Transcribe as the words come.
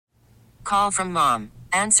Call from mom.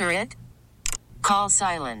 Answer it. Call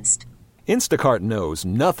silenced. Instacart knows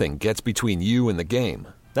nothing gets between you and the game.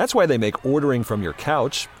 That's why they make ordering from your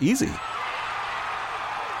couch easy.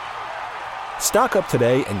 Stock up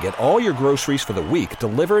today and get all your groceries for the week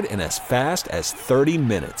delivered in as fast as 30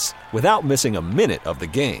 minutes without missing a minute of the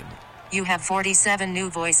game. You have 47 new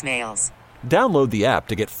voicemails. Download the app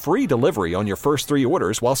to get free delivery on your first 3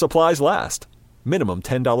 orders while supplies last. Minimum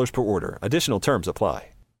 $10 per order. Additional terms apply.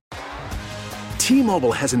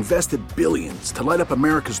 T-Mobile has invested billions to light up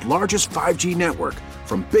America's largest 5G network,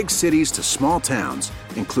 from big cities to small towns,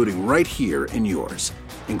 including right here in yours.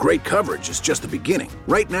 And great coverage is just the beginning.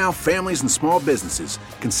 Right now, families and small businesses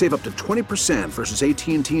can save up to 20% versus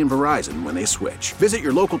AT&T and Verizon when they switch. Visit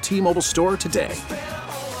your local T-Mobile store today.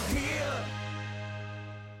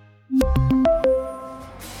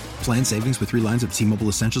 Plan savings with 3 lines of T-Mobile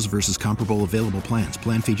Essentials versus comparable available plans.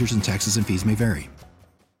 Plan features and taxes and fees may vary.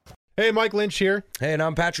 Hey, Mike Lynch here. Hey, and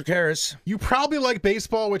I'm Patrick Harris. You probably like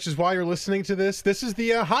baseball, which is why you're listening to this. This is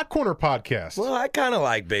the Hot Corner podcast. Well, I kind of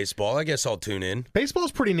like baseball. I guess I'll tune in.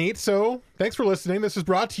 Baseball's pretty neat, so thanks for listening. This is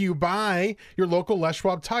brought to you by your local Les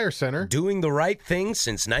Schwab Tire Center. Doing the right thing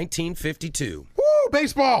since 1952. Woo,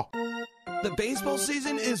 baseball! The baseball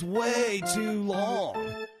season is way too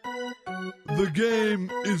long. The game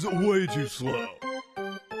is way too slow.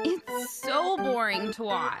 It's so boring to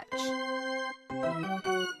watch.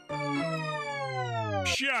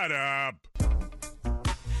 Shut up.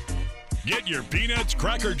 Get your peanuts,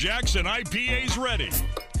 Cracker Jacks, and IPAs ready.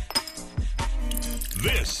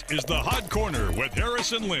 This is the Hot Corner with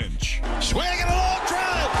Harrison Lynch. Swinging a long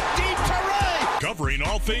drive, deep to right. Covering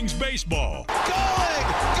all things baseball. Going!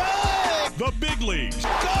 The big leagues.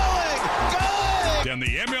 Going! And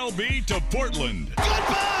the MLB to Portland. Goodbye!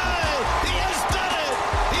 He has done it!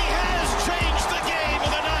 He has changed the game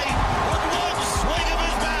of the night with one swing of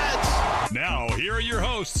his bats. Now, here are your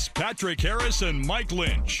hosts, Patrick Harris and Mike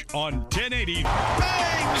Lynch on 1080.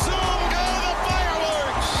 Bang! Zoom! Go the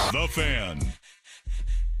fireworks! The Fan.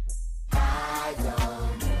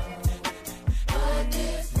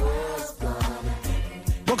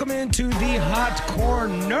 Welcome into the Hot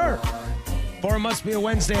Corner. For it must be a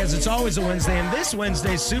Wednesday, as it's always a Wednesday, and this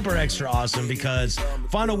Wednesday is super extra awesome because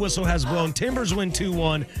final whistle has blown. Timbers win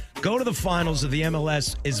 2-1. Go to the finals of the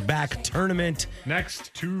MLS is back tournament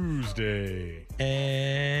Next Tuesday.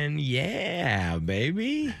 And yeah,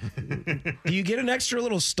 baby. Do you get an extra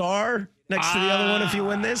little star next to the other one if you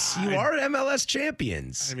win this? You are MLS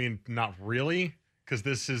champions. I mean, not really, because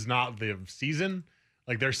this is not the season.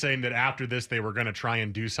 Like, they're saying that after this, they were going to try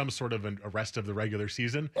and do some sort of a rest of the regular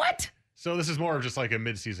season. What? So this is more of just like a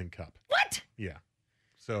mid-season cup. What? Yeah.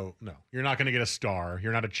 So, no, you're not going to get a star.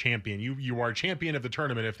 You're not a champion. You are a champion of the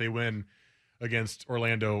tournament if they win against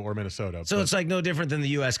Orlando or Minnesota. So it's like no different than the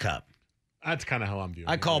U.S. Cup. That's kind of how I'm viewing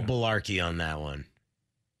it. I call Bularkey on that one.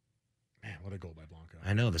 Man, what a goal by Blanco.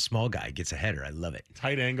 I know, the small guy gets a header. I love it.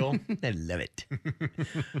 Tight angle. I love it.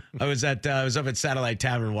 I was up at Satellite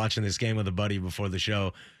Tavern watching this game with a buddy before the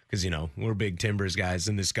show because, we're big Timbers guys,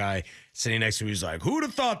 and this guy sitting next to me was like, who'd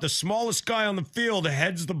have thought the smallest guy on the field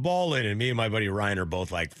heads the ball in? And me and my buddy Ryan are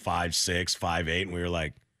both like 5'6", 5'8", and we were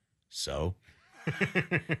like, so?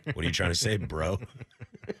 What are you trying to say, bro?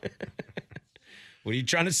 What are you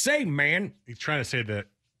trying to say, man? He's trying to say that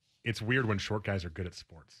it's weird when short guys are good at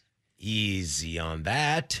sports. Easy on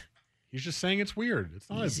that. He's just saying it's weird. It's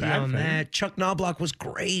not Easy a bad on thing. that. Chuck Knobloch was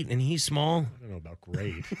great, and he's small. I don't know about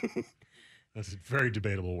great. That's a very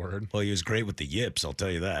debatable word. Well, he was great with the yips, I'll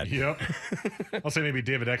tell you that. Yep. I'll say maybe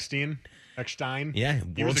David Eckstein. Yeah,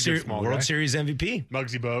 World Series MVP.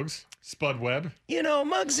 Muggsy Bogues. Spud Webb.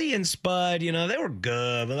 Muggsy and Spud, they were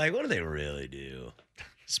good, but what do they really do?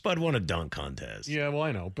 Spud won a dunk contest. Yeah, well,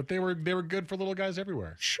 I know, but they were good for little guys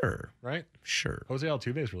everywhere. Sure. Right? Sure. Jose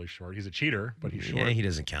Altuve is really short. He's a cheater, but he's short. Yeah, he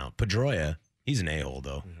doesn't count. Pedroia, he's an a-hole,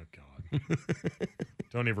 though. Oh, God.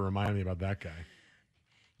 Don't even remind me about that guy.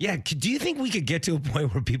 Yeah, do you think we could get to a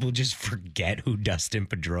point where people just forget who Dustin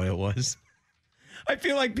Pedroia was? I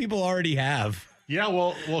feel like people already have. Yeah,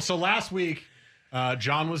 well, so last week,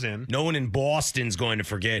 John was in. No one in Boston's going to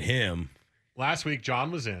forget him. Last week, John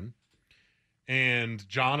was in. And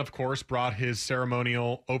John, of course, brought his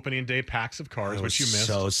ceremonial opening day packs of cards, which you missed.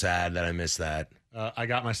 So sad that I missed that. I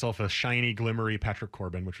got myself a shiny, glimmery Patrick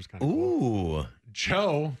Corbin, which was kind of cool. Ooh.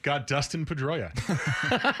 Joe got Dustin Pedroia.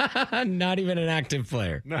 Not even an active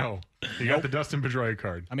player. No. He got the Dustin Pedroia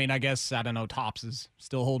card. I mean, I guess, I don't know, Topps is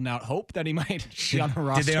still holding out hope that he might be on the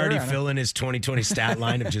roster. Did they already fill in his 2020 stat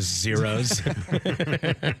line of just zeros?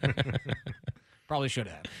 Probably should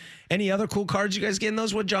have. Any other cool cards you guys getting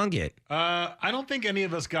those? What John get? I don't think any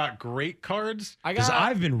of us got great cards. Because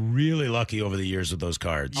I've been really lucky over the years with those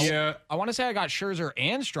cards. Yeah. I want to say I got Scherzer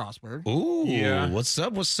and Strasburg. Ooh, Yeah. What's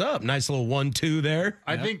up? What's up? Nice little 1-2 there.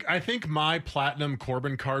 I think my platinum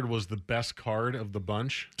Corbin card was the best card of the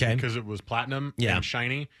bunch. 'Kay. Because it was platinum and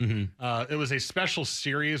shiny. It was a special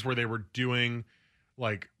series where they were doing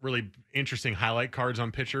like really interesting highlight cards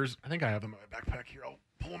on pitchers. I think I have them in my backpack here. I'll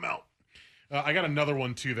pull them out. I got another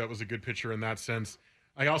one too that was a good pitcher in that sense.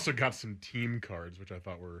 I also got some team cards, which I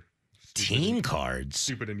thought were team cards.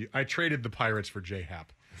 Stupid, and I traded the Pirates for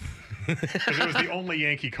J-Hap because it was the only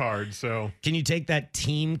Yankee card. So can you take that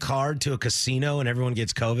team card to a casino and everyone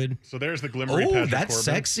gets COVID? So there's the glimmery. Oh, Patrick that's Corbin.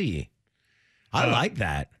 sexy. I like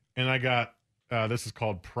that. And I got this is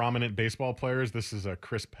called Prominent Baseball Players. This is a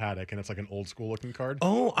Chris Paddock, and it's like an old school looking card.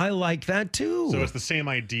 Oh, I like that too. So it's the same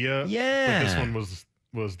idea. Yeah. But this one was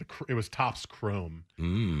Topps Chrome.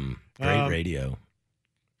 Great radio.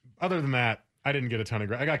 Other than that, I didn't get a ton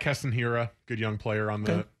of. I got Keston Hiura, good young player on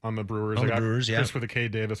the Brewers. On I the got Brewers, yeah. Chris with a K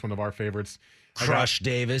Davis, one of our favorites. Crush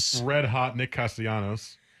Davis. Red hot Nick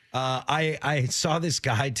Castellanos. I saw this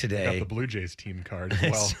guy today. Got the Blue Jays team card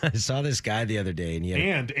as well. I saw this guy the other day, and he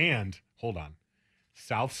had and hold on,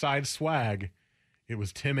 Southside swag. It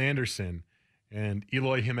was Tim Anderson and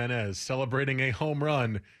Eloy Jimenez celebrating a home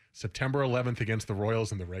run September 11th against the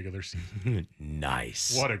Royals in the regular season.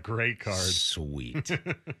 Nice. What a great card. Sweet.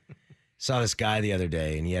 Saw this guy the other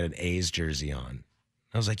day, and he had an A's jersey on.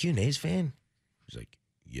 I was like, "You an A's fan?" He's like,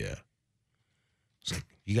 "Yeah." I was like,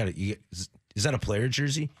 is that a player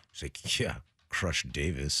jersey? He's like, "Yeah, Crush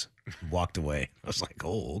Davis." Walked away. I was like,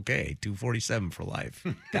 "Oh, okay, 247 for life."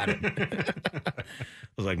 Got it. I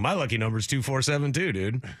was like, "My lucky number's 247 too,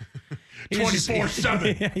 dude."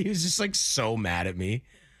 24/7. Yeah, he was just like so mad at me.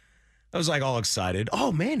 I was like all excited.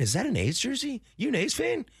 "Oh man, is that an A's jersey? You an A's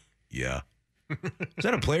fan?" "Yeah." "Is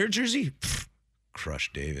that a player jersey?"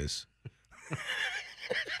 Crush Davis.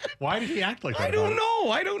 Why did he act like that? I don't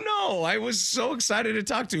know. I was so excited to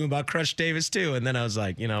talk to him about Crush Davis too. And then I was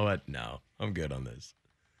like, you know what? No, I'm good on this.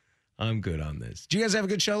 Did you guys have a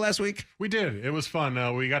good show last week? We did. It was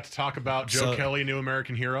fun. We got to talk about Joe Kelly, New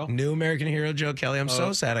American Hero. New American Hero, Joe Kelly. I'm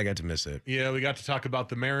so sad I got to miss it. Yeah, we got to talk about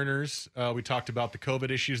the Mariners. We talked about the COVID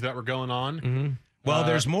issues that were going on. Well,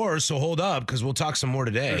 there's more, so hold up, because we'll talk some more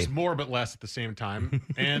today. There's more, but less at the same time.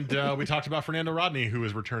 And we talked about Fernando Rodney, who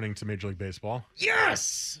is returning to Major League Baseball.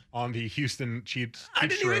 Yes! On the Houston Chiefs. I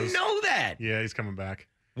didn't even know that. Yeah, he's coming back.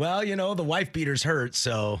 Well, the wife beater's hurt,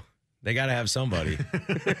 so they got to have somebody.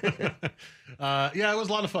 Yeah, it was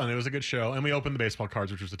a lot of fun. It was a good show. And we opened the baseball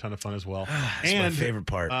cards, which was a ton of fun as well. That's my favorite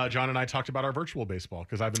part. John and I talked about our virtual baseball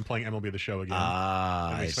because I've been playing MLB The Show again.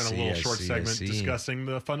 And we spent a little short segment discussing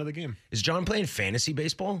the fun of the game. Is John playing fantasy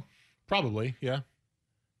baseball? Probably, yeah.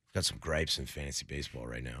 Got some gripes in fantasy baseball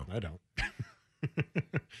right now. I don't.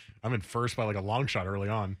 I'm in first by like a long shot early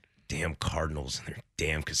on. Damn Cardinals and their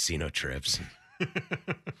damn casino trips.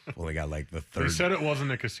 Only got like the third. They said it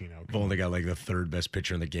wasn't a casino. I've only got like the third best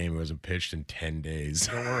pitcher in the game who hasn't pitched in 10 days.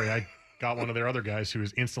 Don't worry. I got one of their other guys who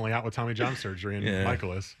was instantly out with Tommy John surgery and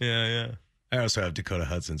Michaelis. Yeah. I also have Dakota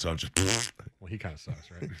Hudson, so I'm just. Well, he kind of sucks,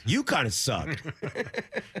 right? You kind of suck.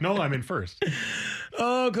 No, I'm in first.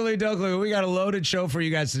 Oh, Dokley, we got a loaded show for you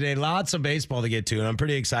guys today. Lots of baseball to get to, and I'm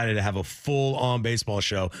pretty excited to have a full-on baseball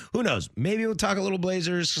show. Who knows? Maybe we'll talk a little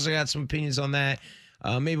Blazers because I got some opinions on that.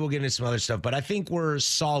 Maybe we'll get into some other stuff, but I think we're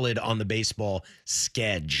solid on the baseball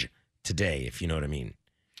schedule today, if you know what I mean.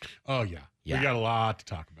 Oh, yeah. We got a lot to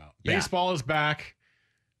talk about. Yeah. Baseball is back,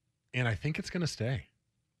 and I think it's going to stay.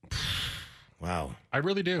 Wow. I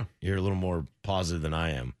really do. You're a little more positive than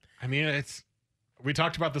I am. I mean, we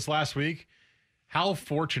talked about this last week. How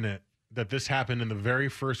fortunate that this happened in the very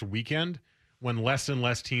first weekend when less and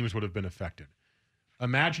less teams would have been affected.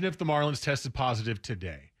 Imagine if the Marlins tested positive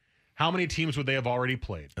today. How many teams would they have already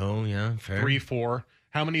played? Oh, yeah, fair. 3, 4.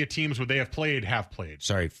 How many teams would they have played?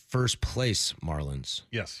 Sorry, first place Marlins.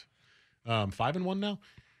 Yes. 5-1 now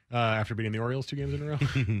after beating the Orioles 2 games in a row.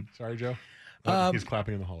 Sorry, Joe. He's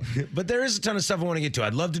clapping in the hallway. But there is a ton of stuff I want to get to.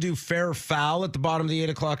 I'd love to do fair or foul at the bottom of the 8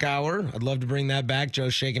 o'clock hour. I'd love to bring that back.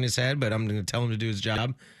 Joe's shaking his head, but I'm going to tell him to do his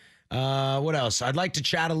job. What else? I'd like to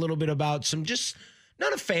chat a little bit about some just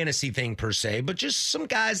not a fantasy thing per se, but just some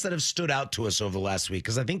guys that have stood out to us over the last week.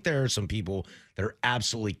 Because I think there are some people that are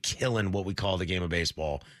absolutely killing what we call the game of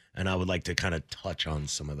baseball. And I would like to kind of touch on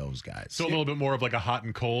some of those guys. So a little bit more of like a hot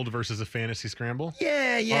and cold versus a fantasy scramble.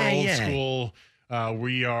 Yeah. Our old school,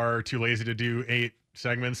 we are too lazy to do 8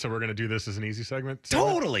 segments, so we're going to do this as an easy segment.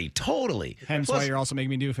 Totally. Hence why you're also making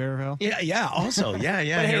me do Fairville. Yeah. Also, yeah.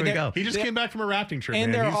 Here we go. He just came back from a rafting trip,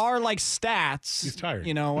 and man. there are like stats. He's tired.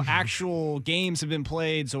 Actual games have been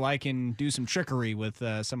played, so I can do some trickery with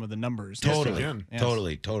some of the numbers.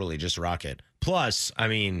 Totally. Just rock it. Plus, I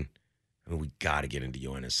mean, we got to get into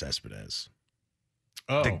Yoenis Cespedes.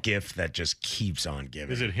 Oh. The gift that just keeps on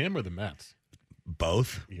giving. Is it him or the Mets?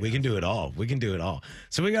 Both. Yeah. We can do it all.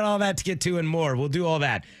 So we got all that to get to and more. We'll do all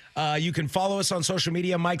that. You can follow us on social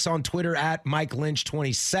media. Mike's on Twitter at Mike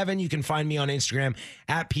Lynch27. You can find me on Instagram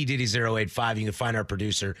at PDiddy085. You can find our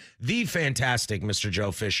producer, the fantastic Mr.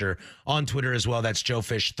 Joe Fisher, on Twitter as well. That's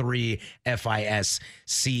JoeFish3,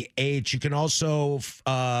 FISCH. You can also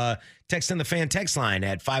text in the fan text line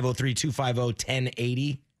at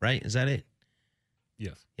 503-250-1080. Right? Is that it?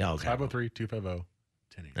 Yes. Yeah, okay. 503-250-1080.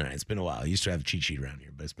 All right, it's been a while. I used to have a cheat sheet around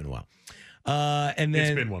here, but it's been a while. And then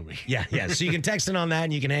it's been 1 week. Yeah. So you can text in on that,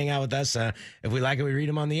 and you can hang out with us. If we like it, we read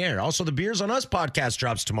them on the air. Also, the Beers on Us podcast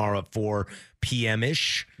drops tomorrow at 4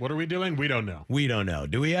 p.m.-ish. What are we doing? We don't know.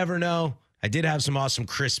 Do we ever know? I did have some awesome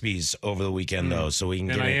Krispies over the weekend, though, so we can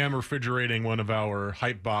get it. And I am refrigerating one of our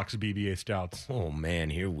Hype Box BBA Stouts. Oh, man,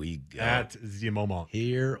 here we go. At the moment.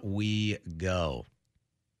 Here we go.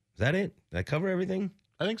 Is that it? Did I cover everything?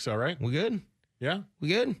 I think so, right? We good? Yeah. We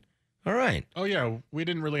good? All right. Oh, yeah. We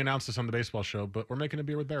didn't really announce this on the baseball show, but we're making a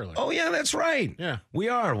beer with Barrelick. Oh, yeah, that's right. Yeah. We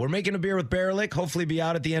are. We're making a beer with Barrelick. Hopefully be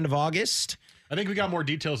out at the end of August. I think we got more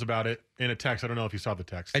details about it in a text. I don't know if you saw the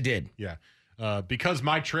text. I did. Yeah. Because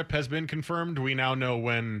my trip has been confirmed, we now know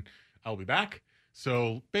when I'll be back.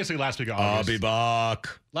 So basically last week of August. I'll be back.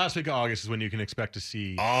 Last week of August is when you can expect to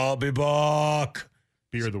see I'll be back.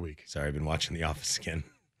 Beer of the week. Sorry, I've been watching The Office again.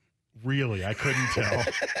 Really? I couldn't tell.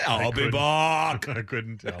 I'll be back. I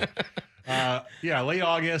couldn't tell. Late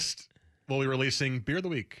August, we'll be releasing Beer of the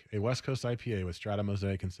Week, a West Coast IPA with Strata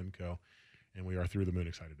Mosaic and Simcoe. And we are through the moon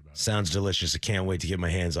excited about it. Sounds delicious. I can't wait to get my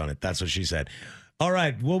hands on it. That's what she said. All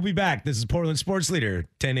right, we'll be back. This is Portland Sports Leader,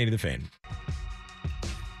 1080 The Fan.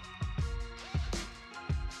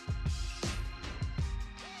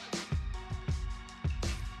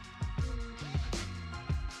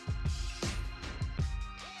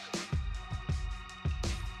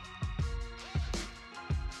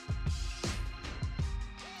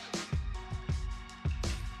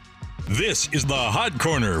 This is the Hot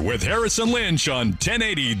Corner with Harrison Lynch on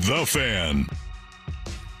 1080 The Fan.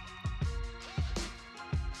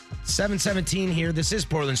 7:17 here. This is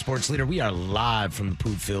Portland Sports Leader. We are live from the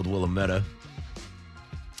Poop-filled Willamette.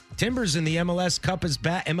 Timbers in the MLS Cup is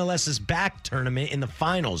back. MLS's back tournament in the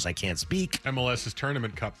finals. I can't speak. MLS's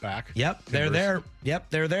tournament cup back. Yep, they're there.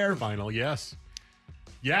 They're there. Final, yes.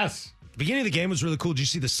 Yes. The beginning of the game was really cool. Did you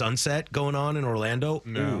see the sunset going on in Orlando?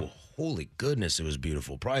 No. Ooh, holy goodness, it was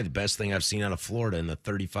beautiful. Probably the best thing I've seen out of Florida in the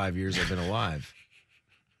 35 years I've been alive.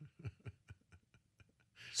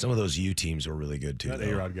 Some of those U teams were really good, too. That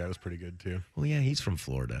A-Rod guy was pretty good, too. Well, yeah, he's from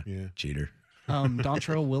Florida. Yeah. Cheater.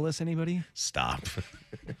 Dontrell Willis, anybody? Stop.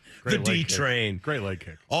 The D train. Great leg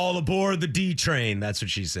kick. All aboard the D train. That's what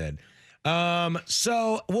she said.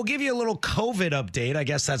 So we'll give you a little COVID update. I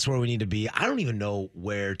guess that's where we need to be. I don't even know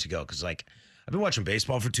where to go because, I've been watching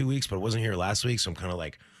baseball for 2 weeks, but I wasn't here last week, so I'm kind of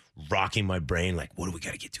rocking my brain. What do we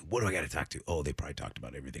got to get to? What do I got to talk to? Oh, they probably talked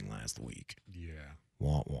about everything last week. Yeah.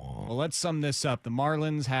 Wah, wah. Well, let's sum this up. The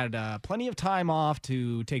Marlins had plenty of time off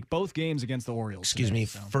to take both games against the Orioles. Excuse me,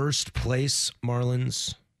 first place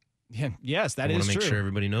Marlins. Yeah, yes, that I is want to true. make sure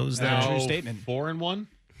everybody knows That's that. a true statement. 4-1.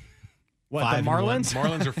 What, 5-1. the Marlins?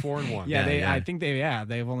 Marlins are 4-1. Yeah, I think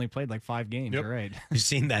they've only played 5 games. Yep. You're right. You've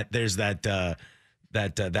seen that? There's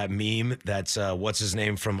that meme that's what's his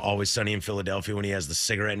name from Always Sunny in Philadelphia when he has the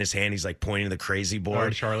cigarette in his hand. He's pointing to the crazy board. Oh,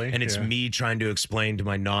 Charlie. And it's me trying to explain to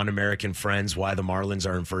my non-American friends why the Marlins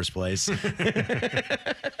are in first place.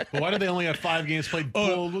 Well, why do they only have 5 games played?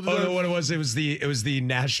 No, what it was? It was the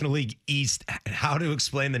National League East. How to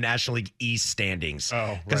explain the National League East standings?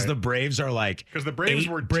 Oh, because right. the Braves are because the Braves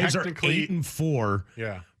were technically 8-4.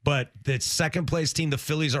 Yeah. But the second place team, the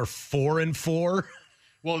Phillies, are 4-4.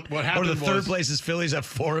 Well, what happened or the third was, place is Phillies at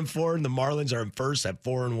 4-4, and the Marlins are in first at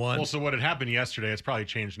 4-1. Well, so what had happened yesterday, it's probably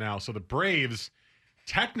changed now. So the Braves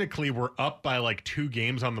technically were up by 2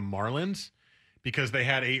 games on the Marlins because they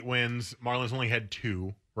had 8 wins. Marlins only had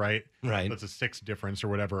 2, right? Right. That's a 6 difference or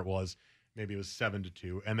whatever it was. Maybe it was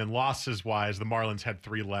 7-2. And then losses wise, the Marlins had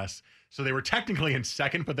 3 less. So they were technically in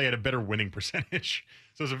second, but they had a better winning percentage.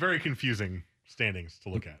 So it's a very confusing standings to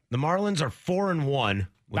look at. The Marlins are 4-1.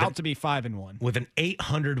 About to be 5-1. With an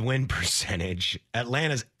 800 win percentage.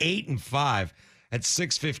 Atlanta's 8-5 at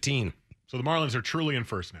 615. So the Marlins are truly in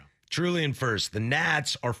first now. Truly in first. The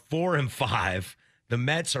Nats are 4-5. The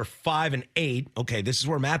Mets are 5-8. Okay, this is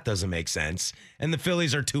where math doesn't make sense. And the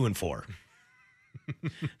Phillies are 2-4.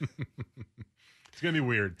 It's going to be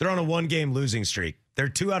weird. They're on a 1-game losing streak. They're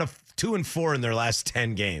 2-4 in their last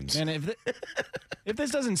 10 games. And if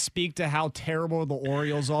this doesn't speak to how terrible the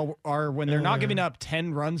Orioles are when they're not giving up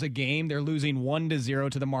 10 runs a game, they're losing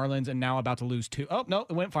 1-0 to the Marlins and now about to lose 2. Oh, no,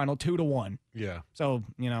 it went final 2-1. Yeah. So,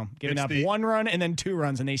 giving up 1 run and then 2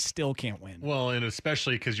 runs and they still can't win. Well, and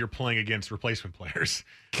especially because you're playing against replacement players.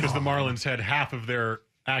 Because the Marlins had half of their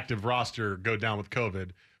active roster go down with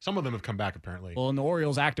COVID. Some of them have come back, apparently. Well, and the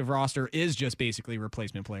Orioles' active roster is just basically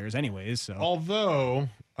replacement players anyways. So, although,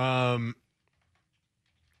 oh,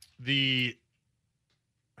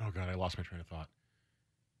 God, I lost my train of thought.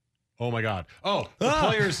 Oh, my God. Oh, the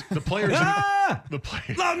players,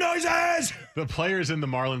 Loud noises! The players in the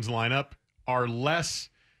Marlins lineup are less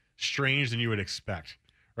strange than you would expect,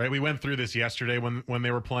 right? We went through this yesterday when they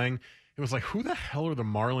were playing. It was like, who the hell are the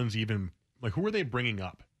Marlins even, like, who are they bringing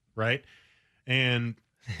up, right? And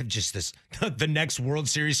just the next World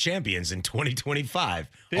Series champions in 2025.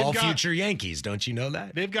 All future Yankees. Don't you know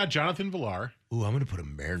that? They've got Jonathan Villar. Ooh, I'm going to put a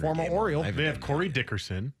Mariner former game Oriole. on. They have Corey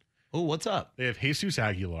Dickerson. Oh, what's up? They have Jesus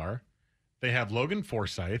Aguilar. They have Logan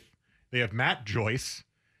Forsythe. They have Matt Joyce.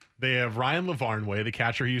 They have Ryan LaVarnway, the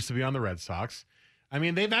catcher who used to be on the Red Sox. I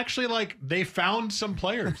mean, they've actually, they found some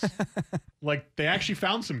players. They actually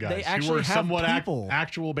found some guys who were somewhat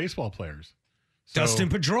actual baseball players. So, Dustin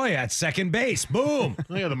Pedroia at second base. Boom.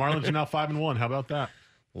 Oh, yeah, the Marlins are now 5-1. How about that?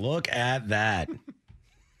 Look at that.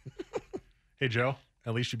 Hey, Joe,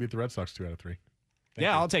 at least you beat the Red Sox 2 out of 3. Thank you.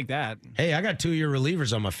 I'll take that. Hey, I got 2 of your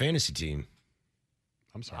relievers on my fantasy team.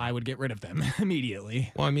 I'm sorry. I would get rid of them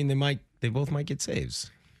immediately. Well, I mean, they both might get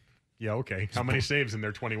saves. Yeah, okay. How many saves in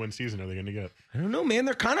their 20-win season are they going to get? I don't know, man.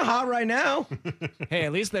 They're kind of hot right now. Hey,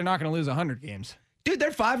 at least they're not going to lose 100 games. Dude,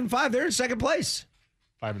 they're 5-5. They're in second place.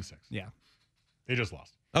 5-6. Yeah. They just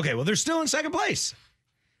lost. Okay, well, they're still in second place.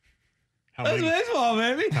 That's baseball,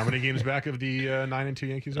 baby. How many games back of the 9-2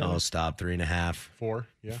 Yankees are Oh, they? stop. 3.5. 4,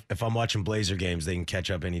 yeah. If I'm watching Blazer games, they can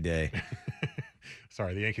catch up any day.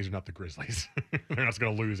 Sorry, the Yankees are not the Grizzlies. They're not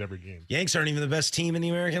going to lose every game. Yanks aren't even the best team in the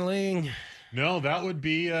American League. No, that would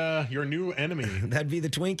be your new enemy. That'd be the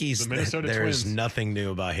Twinkies. The Minnesota There Twins. is nothing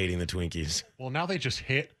new about hating the Twinkies. Well, now they just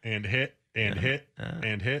hit and hit and hit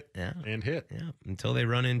and hit and hit. Yeah, until they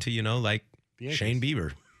run into, Shane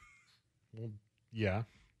Bieber. Well, yeah.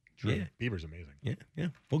 True. Yeah. Bieber's amazing. Yeah.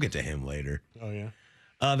 We'll get to him later. Oh,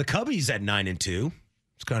 yeah. The Cubbies at 9-2.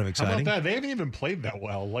 It's kind of exciting. How about that? They haven't even played that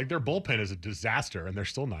well. Their bullpen is a disaster, and they're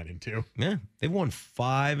still 9-2. Yeah, they've won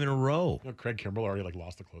 5 in a row. Craig Kimbrell already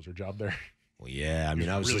lost the closer job there. Well, yeah. I mean,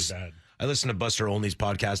 I was really bad. I listen to Buster Olney's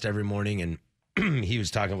podcast every morning, and he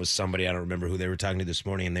was talking with somebody. I don't remember who they were talking to this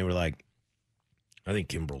morning, and they were like, "I think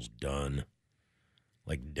Kimbrell's done."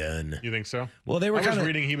 Done. You think so? Well, they were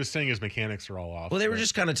reading. He was saying his mechanics are all off. Well, they were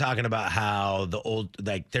just kind of talking about how the old,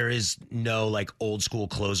 there is no old school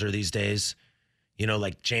closer these days.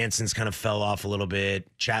 Jansen's kind of fell off a little bit.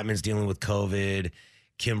 Chapman's dealing with COVID.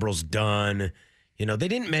 Kimbrell's done. They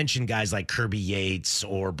didn't mention guys like Kirby Yates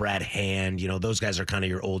or Brad Hand. Those guys are kind of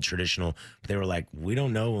your old traditional. But they were like, we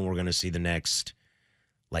don't know when we're going to see the next,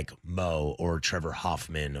 Mo or Trevor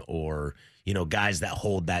Hoffman or, guys that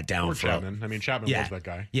hold that down or Chapman. Chapman was that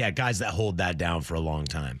guy. Yeah, guys that hold that down for a long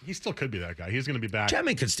time. He still could be that guy. He's going to be back.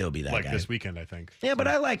 Chapman could still be that guy. This weekend, I think. Yeah, but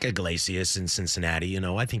I like Iglesias in Cincinnati.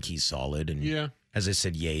 I think he's solid. And yeah. As I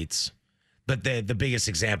said, Yates. But the biggest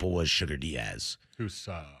example was Sugar Diaz. Who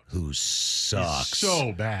sucks. He's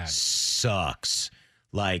so bad. Sucks.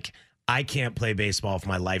 I can't play baseball if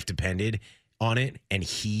my life depended on it, and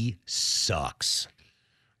he sucks.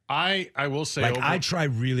 I will say, I try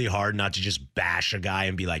really hard not to just bash a guy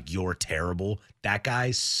and be like, you're terrible. That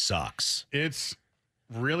guy sucks. It's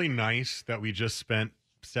really nice that we just spent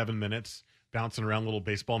 7 minutes bouncing around little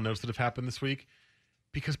baseball notes that have happened this week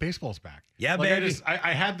because baseball's back. Yeah, baby.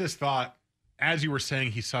 I had this thought as you were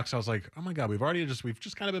saying he sucks. I was like, oh my God, we've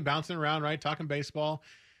just kind of been bouncing around, right? Talking baseball.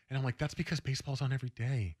 And I'm like, that's because baseball's on every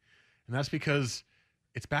day. And that's because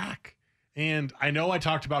it's back. And I know I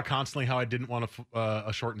talked about constantly how I didn't want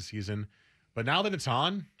a shortened season, but now that it's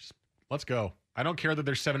on, just let's go. I don't care that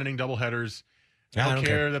there's 7-inning doubleheaders. I don't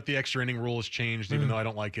care that the extra inning rule has changed, even though I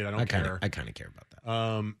don't like it. I don't care. I kind of care about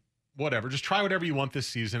that. Whatever. Just try whatever you want this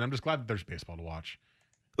season. I'm just glad that there's baseball to watch.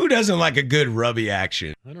 Who doesn't like a good rubby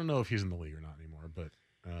action? I don't know if he's in the league or not anymore, but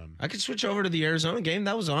I could switch over to the Arizona game.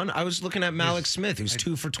 That was on. I was looking at Malik Smith, who's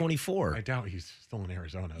 2 for 24. I doubt he's still in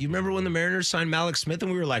Arizona. You remember when the Mariners signed Malik Smith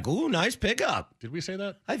and we were like, ooh, nice pickup. Did we say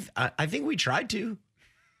that? I think we tried to.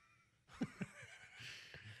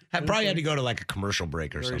 I probably had to go to like a commercial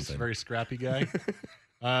break or something. Very scrappy guy.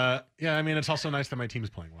 Yeah, I mean, it's also nice that my team's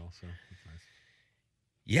playing well, so it's nice.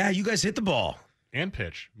 Yeah, you guys hit the ball. And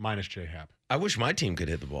pitch, minus J-Hap. I wish my team could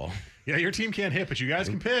hit the ball. Yeah, your team can't hit, but you guys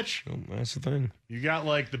can pitch. Oh, that's the thing. You got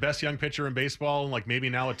like the best young pitcher in baseball and like maybe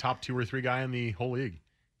now a top 2 or 3 guy in the whole league.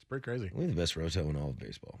 It's pretty crazy. We're the best roto in all of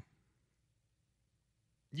baseball.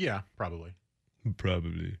 Yeah, probably.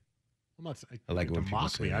 Probably. I'm not. I like when to people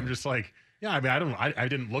mock say me. that. I'm just like, yeah. I mean, I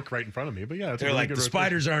didn't look right in front of me, but yeah, it's They're a really like, good the rotation.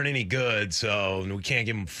 Spiders aren't any good, so we can't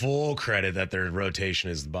give them full credit that their rotation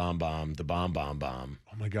is the bomb. Oh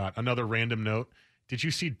my God! Another random note. Did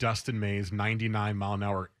you see Dustin May's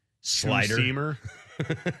 99-mile-an-hour Slider? two-seamer?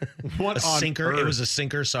 What a on sinker? earth? It was a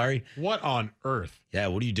sinker, sorry. What on earth? Yeah,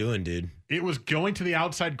 what are you doing, dude? It was going to the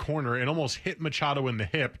outside corner and almost hit Machado in the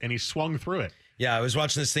hip, and he swung through it. Yeah, I was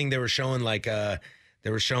watching this thing. They were showing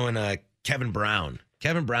Kevin Brown.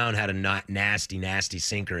 Kevin Brown had a nasty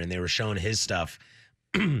sinker, and they were showing his stuff,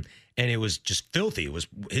 and it was just filthy. It was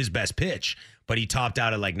his best pitch, but he topped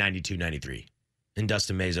out at like 92, 93. And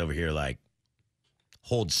Dustin May's over here like,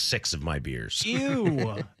 hold 6 of my beers.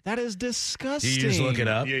 Ew, that is disgusting. Do you just look it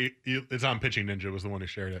up? Yeah, it's on Pitching Ninja was the one who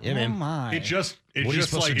shared it. Yeah, man. Oh my. It just What are you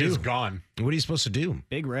supposed to do? is gone. What are you supposed to do?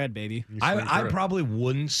 Big red, baby. You swing I through it. probably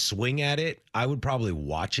wouldn't swing at it. I would probably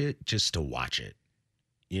watch it just to watch it.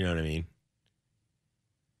 You know what I mean?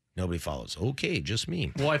 Nobody follows. Okay, just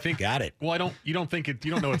me. Well, I think got it. Well, you don't think it.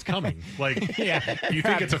 You don't know it's coming. Like, Yeah. you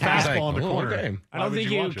think it's a Like, fastball in the oh, corner. okay. I Why don't would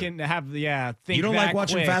think you watch it? can have think You don't that like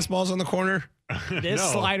watching quick. fastballs on the corner? This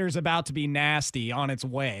No. slider's about to be nasty on its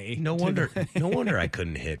way. No wonder I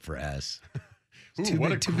couldn't hit for S. Ooh,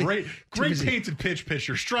 what a great busy. painted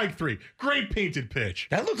pitcher. Strike 3. Great painted pitch.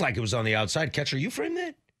 That looked like it was on the outside. Catcher, you framed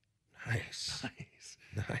that? Nice.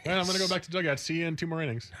 All right, I'm going to go back to dugout. See you in 2 more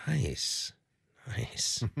innings. Nice.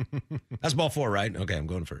 That's ball 4, right? Okay, I'm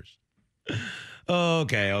going first.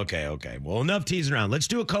 Okay. Well, enough teasing around. Let's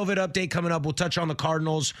do a COVID update coming up. We'll touch on the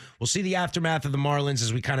Cardinals. We'll see the aftermath of the Marlins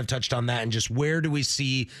as we kind of touched on that, and just where do we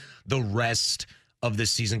see the rest of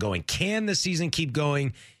this season going? Can the season keep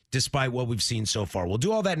going despite what we've seen so far? We'll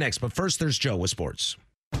do all that next, but first there's Joe with sports.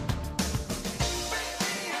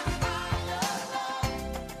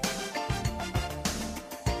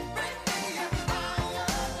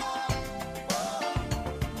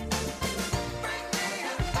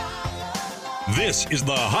 This is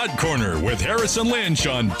the Hot Corner with Harrison Lynch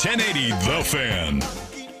on 1080 The Fan.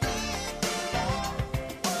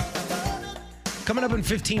 Coming up in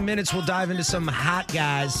 15 minutes, we'll dive into some hot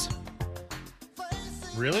guys.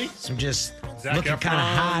 Really? Some just Zac looking Efron kind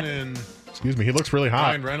of hot. and Excuse me, he looks really hot.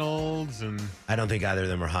 Ryan Reynolds and I don't think either of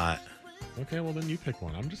them are hot. okay, well then you pick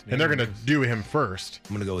one. I'm just And they're going to naming do him first.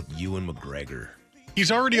 I'm going to go with Ewan McGregor.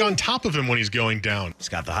 He's already on top of him when he's going down. He's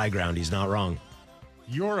got the high ground. He's not wrong.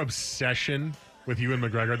 your obsession with Ewan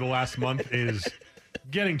McGregor the last month is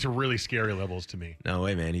getting to really scary levels to me. No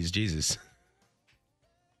way, man. He's Jesus.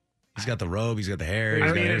 He's got the robe. He's got the hair. He's I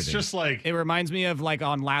got mean, it's everything. just like It reminds me of like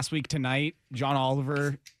on Last Week Tonight, John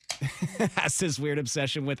Oliver has this weird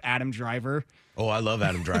obsession with Adam Driver. Oh, I love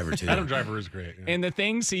Adam Driver too. Adam Driver is great. Yeah. And the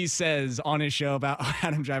things he says on his show about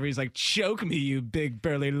Adam Driver, he's like, "Choke me, you big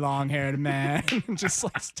burly long-haired man," just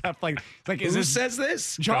like stuff like is Who this says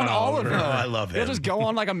this? John Oliver? Oh, I love him. He'll just go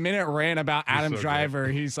on like a minute rant about Adam so Driver.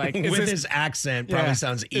 He's like, is With this, his accent, probably yeah,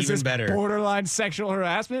 sounds is even this better. borderline sexual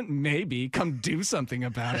harassment? Maybe. Come do something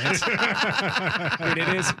about it.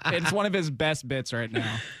 Dude, it's one of his best bits right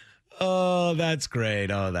now. Oh, that's great.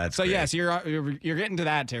 Oh, that's So great. yes, you're getting to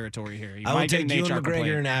that territory here. You I will might get take an Ewan HR McGregor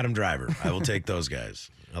complaint. and Adam Driver. I will take those guys.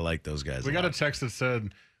 I like those guys. We a got a lot. text that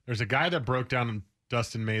said there's a guy that broke down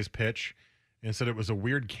Dustin May's pitch and said it was a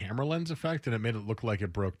weird camera lens effect and it made it look like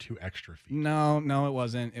it broke 2 extra feet. No, it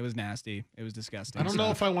wasn't. It was nasty. It was disgusting. I don't know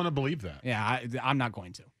if I want to believe that. Yeah, I'm not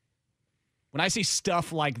going to. When I see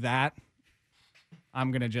stuff like that, I'm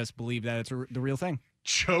going to just believe that it's the real thing.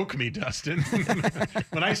 Choke me, Dustin.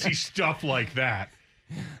 When I see stuff like that.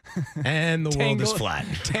 And the world is flat.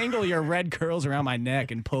 Tangle your red curls around my neck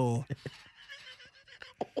and pull.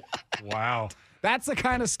 Wow. That's the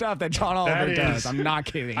kind of stuff that John Oliver That does. is- I'm not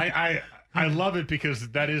kidding. I love it because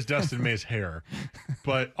that is Dustin May's hair,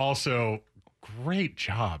 but also great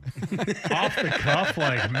job. Off the cuff,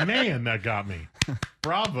 like, man, that got me.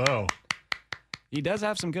 Bravo. He does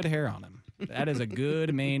have some good hair on him. That is a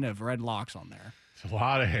good mane of red locks on there. It's a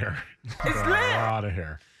lot of hair. A lot of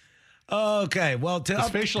hair. Okay, well, His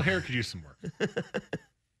facial hair could use some work.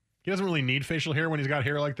 He doesn't really need facial hair when he's got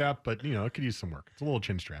hair like that, but, you know, it could use some work. It's a little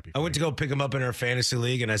chin strappy. I went to go pick him up in our fantasy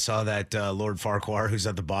league, and I saw that Lord Farquhar, who's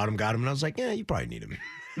at the bottom, got him, and I was like, yeah, you probably need him.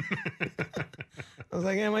 I was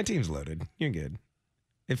like, yeah, my team's loaded. You're good.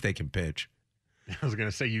 if they can pitch. I was going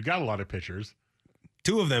to say, you got a lot of pitchers.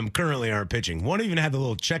 2 of them currently aren't pitching. One even had the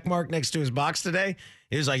little check mark next to his box today.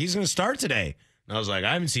 He was like, he's going to start today. And I was like,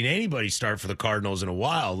 I haven't seen anybody start for the Cardinals in a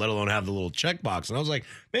while, let alone have the little check box. And I was like,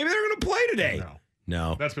 maybe they're going to play today.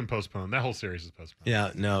 No. That's been postponed. That whole series is postponed.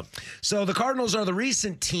 Yeah, no. So the Cardinals are the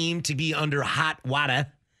recent team to be under hot water,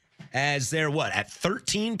 as they're at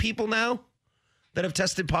 13 people now that have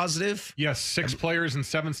tested positive? Yes, 6 players and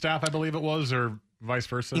 7 staff, I believe it was, or vice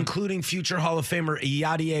versa. Including future Hall of Famer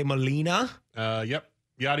Yadier Molina. Yep.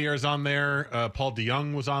 Yadier's on there. Paul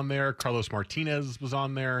DeYoung was on there. Carlos Martinez was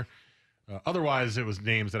on there. Otherwise, it was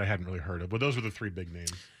names that I hadn't really heard of. But those were the 3 big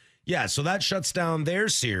names. Yeah, so that shuts down their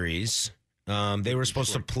series. They were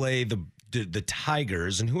supposed to play the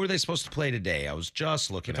Tigers. And who are they supposed to play today? I was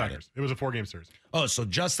just looking at it. It was a 4-game series. Oh, so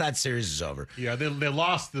just that series is over. Yeah, they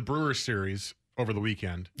lost the Brewers series over the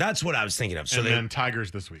weekend. That's what I was thinking of. So then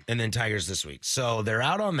Tigers this week. And then Tigers this week. So they're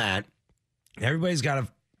out on that. Everybody's got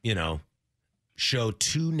to, show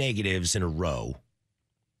 2 negatives in a row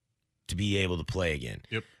to be able to play again.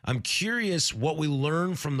 Yep. I'm curious what we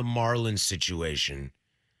learned from the Marlins situation.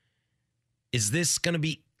 Is this going to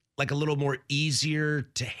be like a little more easier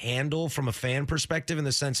to handle from a fan perspective in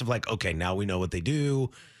the sense of like, okay, now we know what they do.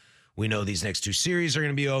 We know these next 2 series are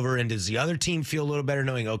going to be over. And does the other team feel a little better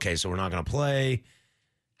knowing, okay, so we're not going to play?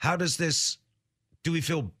 How does this, do we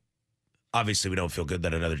feel, obviously we don't feel good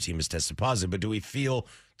that another team is tested positive, but do we feel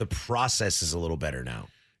the process is a little better now?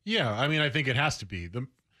 Yeah, I mean, I think it has to be. The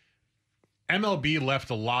MLB left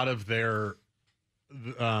a lot of their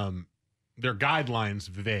guidelines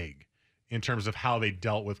vague in terms of how they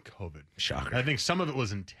dealt with COVID. Shocker. I think some of it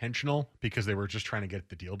was intentional because they were just trying to get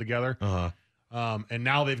the deal together. And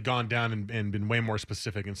now they've gone down and been way more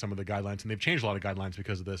specific in some of the guidelines, and they've changed a lot of guidelines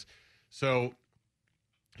because of this. So,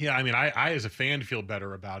 yeah, I mean, I as a fan feel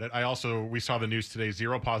better about it. We saw the news today,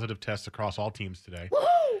 0 positive tests across all teams today.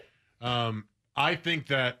 I think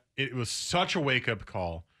that it was such a wake-up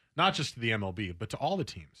call, not just to the MLB, but to all the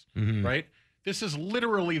teams, right? This is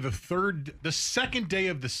literally the second day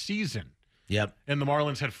of the season. Yep. And the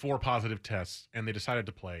Marlins had 4 positive tests, and they decided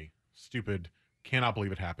to play. Stupid. Cannot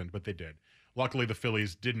believe it happened, but they did. Luckily, the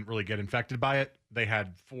Phillies didn't really get infected by it. They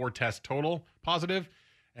had 4 tests total positive,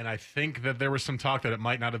 and I think that there was some talk that it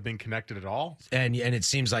might not have been connected at all. And it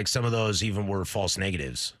seems like some of those even were false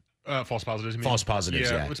negatives. False positives, you mean? False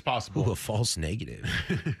positives, yeah. It's possible. Ooh, a false negative.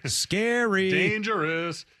 Scary.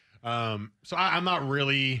 Dangerous. So I'm not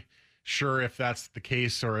really sure if that's the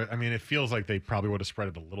case, or, I mean, it feels like they probably would have spread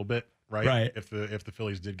it a little bit. Right. If the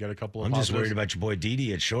Phillies did get a couple of I'm positives. just worried about your boy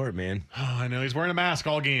Didi at short, man. Oh, I know. He's wearing a mask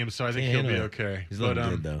all game, so I think he'll be okay. He's looking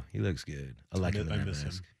good, though. He looks good. I like him in that miss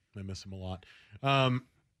mask. him. I miss him a lot.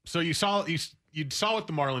 So you saw what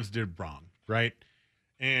the Marlins did wrong, right?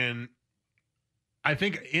 And I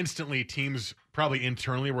think instantly teams probably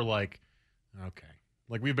internally were like, okay,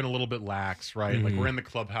 like we've been a little bit lax, right? Like we're in the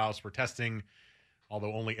clubhouse, we're testing,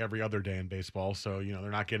 although only every other day in baseball. So,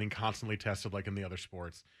 they're not getting constantly tested like in the other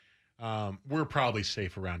sports. We're probably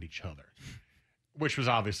safe around each other, which was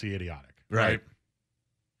obviously idiotic, right?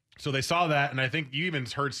 So they saw that, and I think you even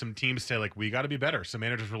heard some teams say, like, we got to be better. Some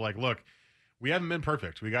managers were like, look, we haven't been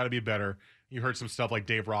perfect. We got to be better. You heard some stuff like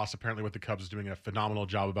Dave Ross, apparently with the Cubs, is doing a phenomenal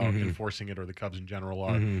job about enforcing it, or the Cubs in general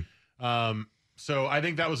are. So I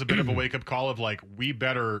think that was a bit of a wake-up call of, like, we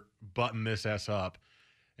better button this S up.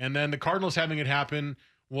 And then the Cardinals having it happen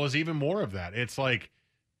was even more of that. It's like,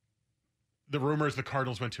 the rumors the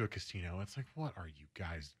Cardinals went to a casino. It's like, what are you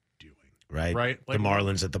guys doing? Right. Like, the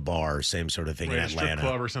Marlins at the bar, same sort of thing in Atlanta. Strip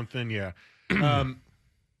club or something, yeah.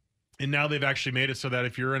 And now they've actually made it so that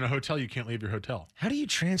if you're in a hotel, you can't leave your hotel. How do you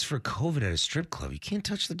transfer COVID at a strip club? You can't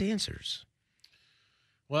touch the dancers.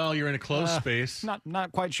 Well, you're in a closed space.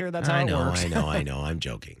 Not quite sure that's how it works. I know. I'm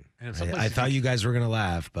joking. And I thought you guys were going to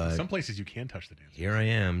laugh, but some places you can touch the dancers. Here I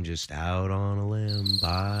am, just out on a limb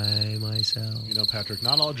by myself. Patrick,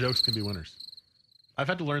 not all jokes can be winners. I've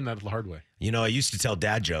had to learn that the hard way. I used to tell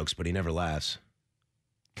dad jokes, but he never laughs.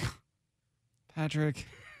 Patrick.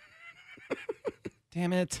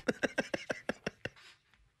 Damn it.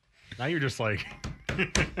 Now you're just like,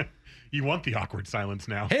 you want the awkward silence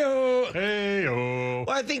now. Hey-o. Hey-o.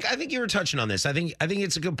 Well, I think you were touching on this. I think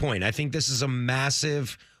it's a good point. I think this is a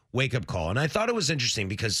massive wake-up call. And I thought it was interesting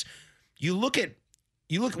because we look at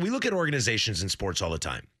organizations in sports all the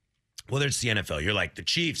time. Whether it's the NFL, you're like the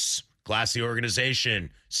Chiefs, classy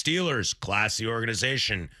organization. Steelers, classy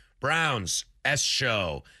organization. Browns,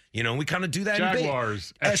 S-show. We kind of do that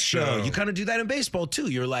Jaguars, in S-show. You kind of do that in baseball,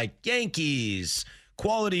 too. You're like Yankees,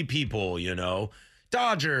 quality people,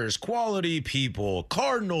 Dodgers, quality people.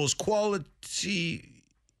 Cardinals, quality...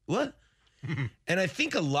 What? And I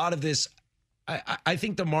think a lot of this, I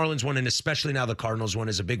think the Marlins one, and especially now the Cardinals one,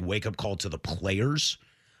 is a big wake-up call to the players.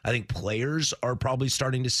 I think players are probably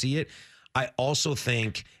starting to see it. I also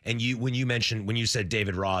think, and when you said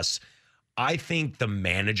David Ross, I think the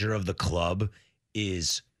manager of the club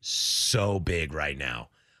is so big right now.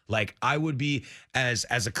 Like, I would be, as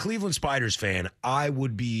a Cleveland Spiders fan, I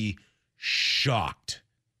would be shocked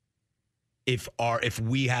if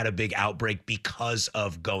we had a big outbreak because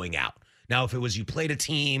of going out. Now, if it was you played a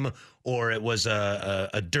team or it was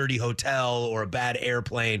a dirty hotel or a bad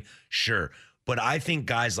airplane, sure. But I think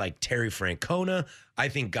guys like Terry Francona, I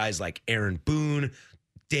think guys like Aaron Boone,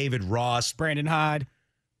 David Ross, Brandon Hyde.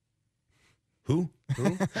 Who?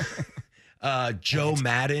 Joe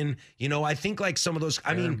Madden. I think like some of those.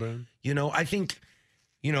 I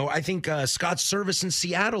think Scott Service in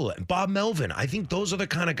Seattle and Bob Melvin. I think those are the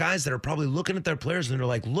kind of guys that are probably looking at their players and they're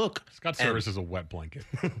like, look. Scott Service is a wet blanket.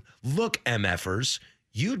 Look, MFers,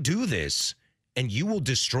 you do this and you will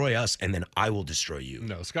destroy us and then I will destroy you.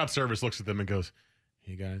 No, Scott Service looks at them and goes,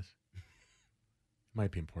 hey, guys, it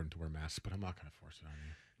might be important to wear masks, but I'm not going to force it on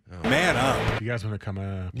you. Oh, man up. You guys want to come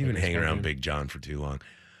You've been hanging around Big John for too long.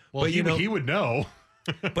 Well, but he would know.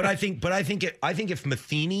 but I think if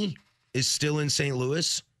Matheny is still in St.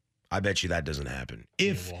 Louis, I bet you that doesn't happen.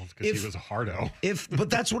 Because he was a hardo. But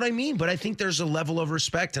that's what I mean. But I think there's a level of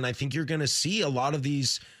respect, and I think you're going to see a lot of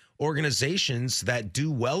these organizations that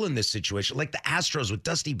do well in this situation, like the Astros with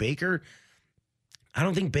Dusty Baker. I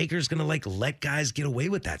don't think Baker's going to let guys get away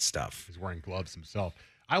with that stuff. He's wearing gloves himself.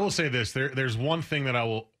 I will say this: there's one thing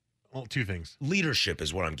that two things. Leadership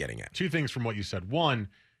is what I'm getting at. Two things from what you said. One,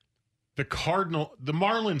 the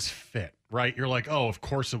Marlins fit, right? You're like, oh, of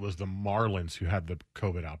course it was the Marlins who had the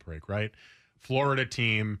COVID outbreak, right? Florida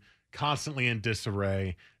team, constantly in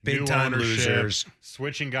disarray, big time losers,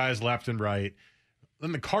 switching guys left and right.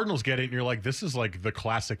 Then the Cardinals get it, and you're like, this is like the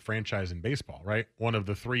classic franchise in baseball, right? One of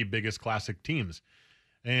the three biggest classic teams.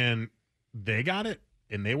 And they got it,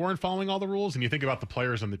 and they weren't following all the rules. And you think about the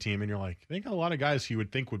players on the team, and you're like, they got a lot of guys who you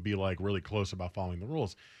would think would be like really close about following the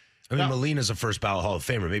rules. I mean, Molina's a first ballot Hall of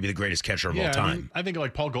Famer, maybe the greatest catcher of all time. I think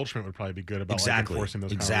like Paul Goldschmidt would probably be good about enforcing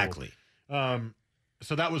those kind of rules.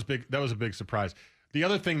 So that was big. That was a big surprise. The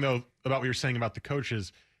other thing, though, about what you're saying about the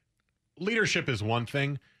coaches, leadership is one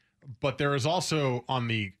thing, but there is also on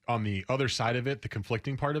the other side of it, the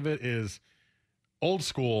conflicting part of it is old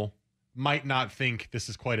school might not think this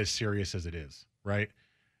is quite as serious as it is, right?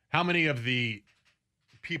 How many of the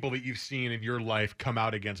people that you've seen in your life come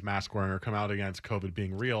out against mask wearing or come out against COVID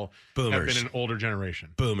being real have been an older generation?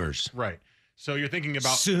 Boomers. Right. So you're thinking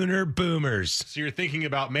about sooner boomers. So you're thinking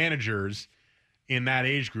about managers in that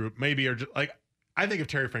age group, maybe are just like, I think of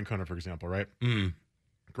Terry Francona, for example, right?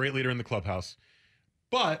 Great leader in the clubhouse,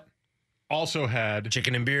 but also had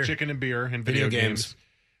chicken and beer and video games.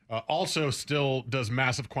 Also still does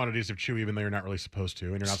massive quantities of chew, even though you're not really supposed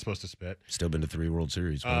to, and you're not supposed to spit. Still been to 3 World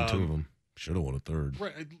Series, won 2 of them. Should have won a 3rd.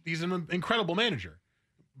 Right. He's an incredible manager.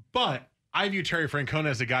 But I view Terry Francona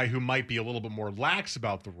as a guy who might be a little bit more lax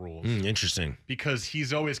about the rules. Interesting. Because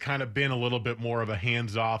he's always kind of been a little bit more of a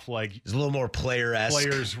hands-off, like... He's a little more player-esque.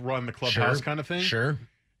 Players run the clubhouse kind of thing. Sure.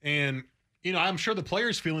 And, I'm sure the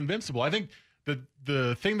players feel invincible. I think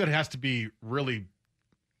the thing that has to be really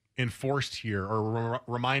enforced here or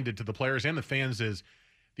reminded to the players and the fans is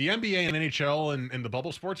the NBA and NHL and the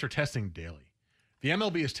bubble sports are testing daily. The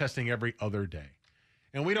MLB is testing every other day.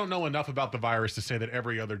 And we don't know enough about the virus to say that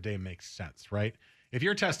every other day makes sense, right? If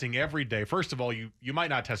you're testing every day, first of all, you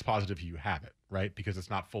might not test positive if you have it, right? Because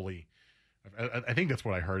it's not fully, I think that's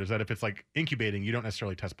what I heard, is that if it's like incubating, you don't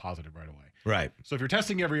necessarily test positive right away. Right. So if you're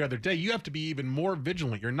testing every other day, you have to be even more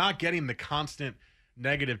vigilant. You're not getting the constant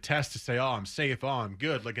negative test to say, oh, I'm safe, oh, I'm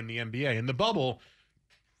good, like in the NBA. In the bubble,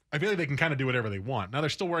 I feel like they can kind of do whatever they want. Now, they're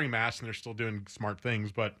still wearing masks and they're still doing smart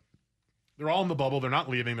things, but they're all in the bubble. They're not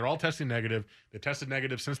leaving. They're all testing negative. They tested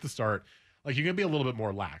negative since the start. Like, you can be a little bit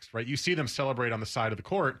more lax, right? You see them celebrate on the side of the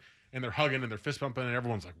court, and they're hugging and they're fist bumping, and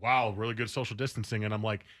everyone's like, wow, really good social distancing. And I'm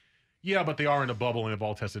like, yeah, but they are in a bubble and have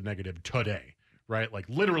all tested negative today, right? Like,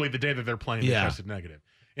 literally the day that they're playing, they tested negative.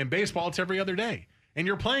 In baseball, it's every other day. And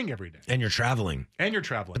you're playing every day. And you're traveling.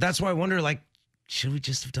 But that's why I wonder, like, should we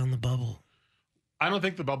just have done the bubble? I don't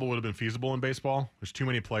think the bubble would have been feasible in baseball. There's too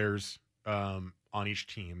many players on each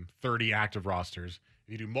team, 30 active rosters.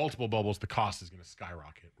 If you do multiple bubbles, the cost is going to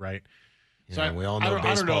skyrocket, right? Yeah, so we all know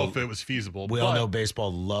I don't know if it was feasible. We all know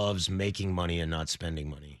baseball loves making money and not spending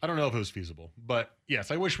money. I don't know if it was feasible. But,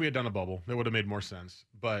 yes, I wish we had done a bubble. That would have made more sense.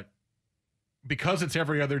 But because it's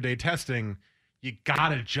every other day testing, you got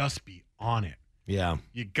to just be on it. Yeah.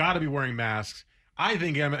 You got to be wearing masks. I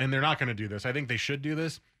think, and they're not going to do this. I think they should do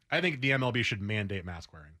this. I think the MLB should mandate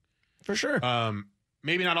mask wearing. For sure.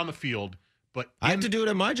 Maybe not on the field, but I have to do it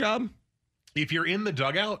at my job. If you're in the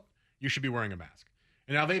dugout, you should be wearing a mask.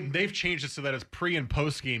 And now they've changed it so that it's pre and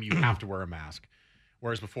post game you have to wear a mask,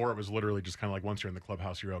 whereas before it was literally just kind of like once you're in the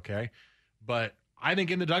clubhouse you're okay. But I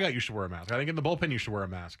think in the dugout you should wear a mask. I think in the bullpen you should wear a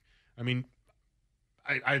mask. I mean,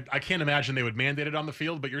 I can't imagine they would mandate it on the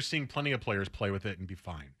field, but you're seeing plenty of players play with it and be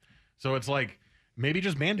fine. So it's like maybe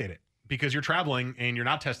just mandate it because you're traveling and you're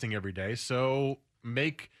not testing every day. So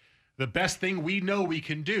make the best thing we know we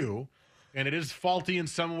can do. And it is faulty in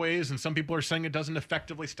some ways, and some people are saying it doesn't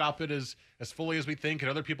effectively stop it as fully as we think, and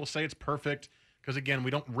other people say it's perfect because, again,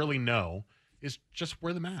 we don't really know, is just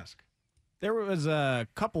wear the mask. There was a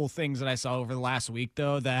couple things that I saw over the last week,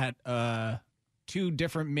 though, that two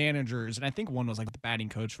different managers, and I think one was like the batting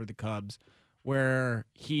coach for the Cubs, where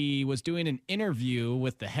he was doing an interview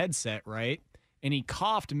with the headset, right? And he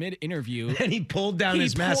coughed mid-interview. And he pulled down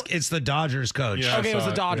his mask. It's the Dodgers coach. Yeah, okay, it was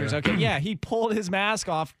the Dodgers. Yeah. Okay, yeah. He pulled his mask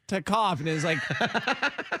off to cough, and it was like,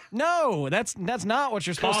 no, that's not what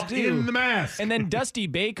you're supposed Cough to do. in the mask. And then Dusty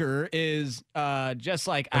Baker is just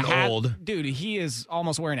like old dude. He is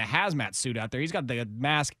almost wearing a hazmat suit out there. He's got the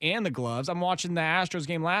mask and the gloves. I'm watching the Astros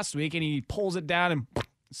game last week, and he pulls it down and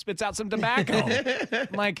spits out some tobacco. I'm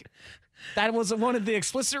like, that was one of the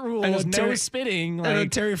explicit rules. No spitting. I know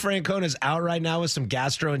Like, Terry Francona's out right now with some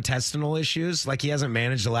gastrointestinal issues. Like, he hasn't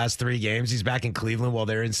managed the last 3 games. He's back in Cleveland while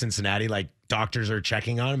they're in Cincinnati. Like, doctors are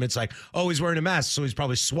checking on him. It's like, oh, he's wearing a mask, so he's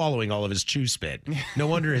probably swallowing all of his chew spit. No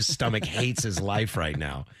wonder his stomach hates his life right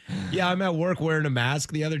now. Yeah, I'm at work wearing a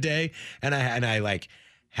mask the other day, and I like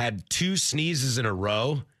had 2 sneezes in a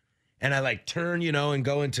row, and I like turn, and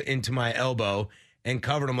go into my elbow and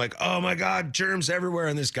covered him like, oh my God, germs everywhere.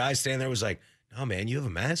 And this guy standing there was like, no, man, you have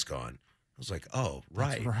a mask on. I was like, oh,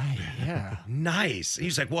 right. that's right. Yeah. Nice. He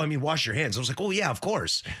was like, well, I mean, wash your hands. I was like, oh, yeah, of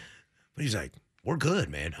course. But he's like, we're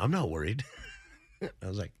good, man. I'm not worried. I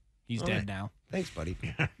was like, He's dead now. Thanks, buddy.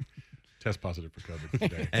 Test positive for COVID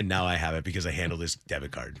today. And now I have it because I handled his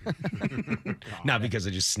debit card. Not because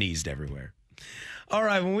I just sneezed everywhere. All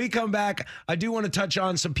right, when we come back, I do want to touch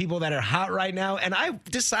on some people that are hot right now. And I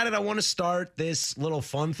decided I want to start this little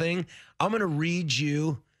fun thing. I'm going to read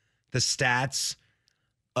you the stats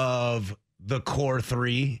of the core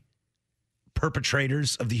 3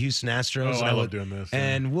 perpetrators of the Houston Astros. Oh, I love doing this.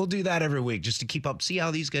 And we'll do that every week just to keep up, see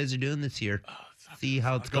how these guys are doing this year. See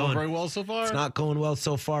how it's going very well so far. It's not going well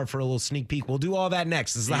so far for a little sneak peek. We'll do all that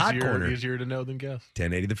next. This is the Hot Corner. Easier to know than guess.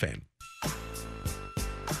 1080 The Fan.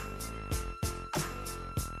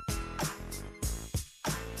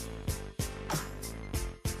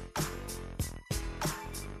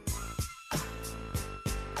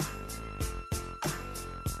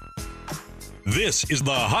 This is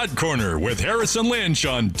the Hot Corner with Harrison Lynch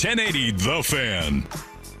on 1080 The Fan.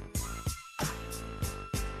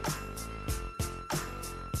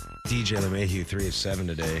 DJ LeMahieu 3 of 7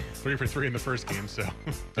 today. 3 for 3 in the first game, so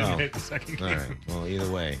didn't hit the second game. All right. Well, either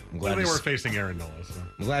way, I'm glad Well, they were facing Aaron Nola, so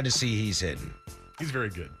I'm glad to see he's hitting. he's very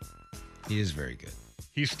good. He is very good.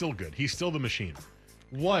 He's still good. He's still the machine.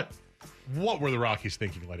 What were the Rockies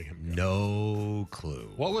thinking letting him go? No clue.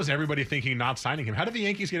 What was everybody thinking not signing him? How did the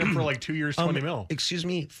Yankees get him for like 2 years, 20 mil? Excuse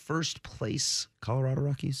me, first place Colorado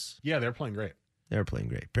Rockies? Yeah, they're playing great. They're playing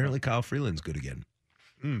great. Apparently Kyle Freeland's good again.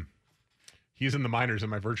 He's in the minors in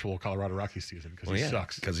my virtual Colorado Rockies season because he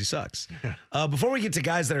sucks. Because he sucks. Before we get to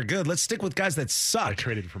guys that are good, let's stick with guys that I suck.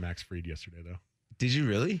 traded for Max Fried yesterday, though. Did you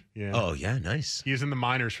really? Yeah. Oh, yeah, nice. He's in the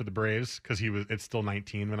minors for the Braves because it's still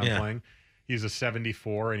 19 when I'm playing. He's a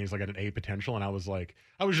 74 and he's like at an A potential. And I was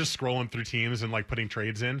just scrolling through teams and like putting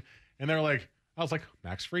trades in. And they're like, I was like,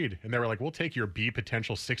 Max Fried. And they were like, we'll take your B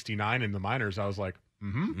potential 69 in the minors. I was like,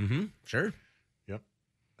 Sure. Yep.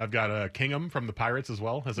 I've got Kingham from the Pirates as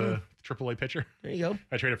well as a AAA pitcher. There you go.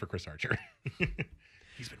 I traded for Chris Archer.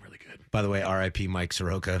 He's been really good. By the way, RIP Mike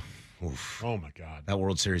Soroka. Oof. Oh, my God. That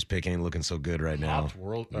World Series pick ain't looking so good right now. Popped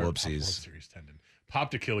World Series tendon.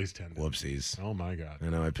 Popped Achilles tendon. Whoopsies. Oh, my God. I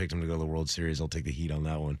know I picked him to go to the World Series. I'll take the heat on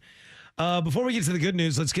that one. Before we get to the good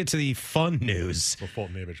news, let's get to the fun news. So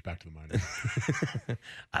Fulton Avich back to the minors.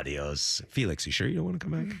 Adios. Felix, you sure you don't want to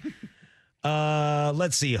come back?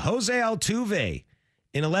 Let's see. Jose Altuve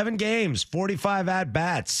in 11 games, 45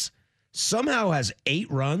 at-bats, somehow has 8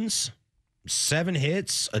 runs, 7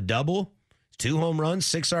 hits, a double, 2 home runs,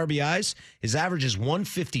 6 RBIs. His average is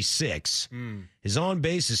 156. His on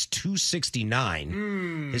base is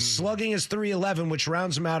 269. His slugging is 311, which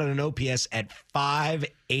rounds him out at an OPS at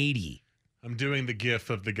 580. I'm doing the gif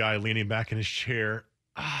of the guy leaning back in his chair.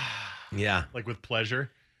 Yeah. Like with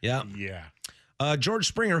pleasure. Yeah. Yeah. George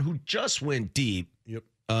Springer, who just went deep. Yep.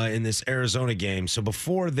 in this Arizona game. So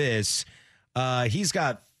before this, he's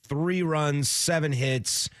got 3 runs, 7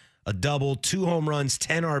 hits, a double, 2 home runs,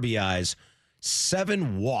 10 RBIs,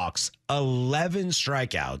 7 walks, 11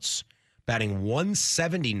 strikeouts, batting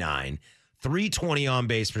 179, 320 on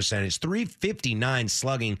base percentage, 359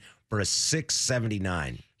 slugging for a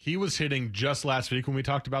 679. He was hitting just last week when we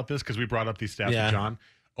talked about this because we brought up these stats with John.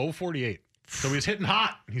 048. So he's hitting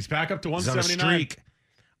hot. He's back up to 179. He's on a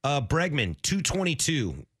streak. Bregman,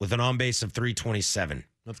 222 with an on base of 327.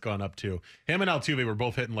 That's gone up too. Him and Altuve were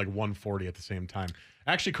both hitting like 140 at the same time.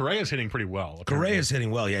 Actually, Correa's hitting pretty well. Correa's hitting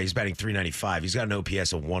well. Yeah, he's batting 395. He's got an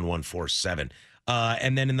OPS of 1147.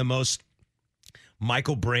 And then in the most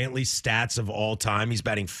Michael Brantley stats of all time, he's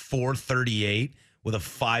batting 438 with a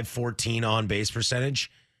 514 on base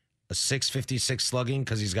percentage, a 656 slugging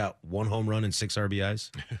because he's got 1 home run and 6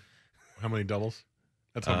 RBIs. How many doubles?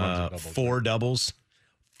 That's home runs and doubles. 4 doubles,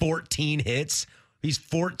 14 hits. He's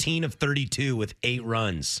 14 of 32 with 8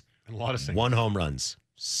 runs. And a lot of singles. 1 home runs,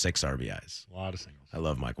 6 RBIs. A lot of singles. I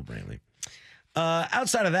love Michael Brantley.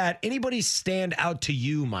 Outside of that, anybody stand out to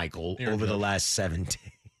you, Michael, over the last 7 days?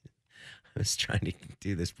 I was trying to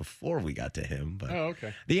do this before we got to him, but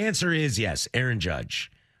okay. The answer is yes, Aaron Judge.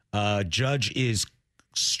 Judge is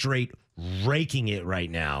straight raking it right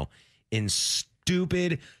now in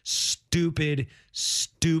stupid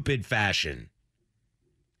fashion.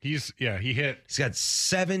 He hit. He's got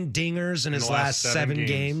 7 dingers in his last 7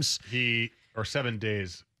 games. 7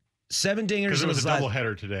 days. 7 dingers. Because it was a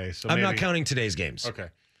doubleheader today. So I'm not counting today's games. Okay.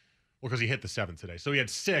 Well, because he hit the 7th today. So he had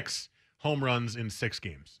 6 home runs in 6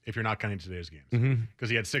 games, if you're not counting today's games. Because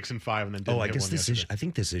he had 6 and 5 and then didn't I hit guess one this yesterday. I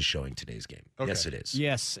think this is showing today's game. Okay. Yes, it is.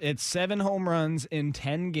 Yes, it's 7 home runs in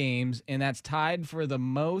 10 games, and that's tied for the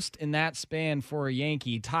most in that span for a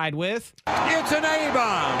Yankee. Tied with... It's an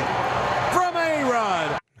A-bomb from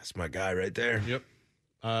A-Rod. That's my guy right there. Yep.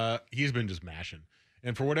 He's been just mashing.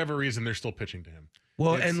 And for whatever reason, they're still pitching to him.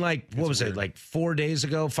 Well, and what was weird. it, like 4 days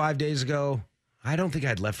ago, 5 days ago? I don't think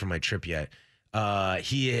I'd left for my trip yet.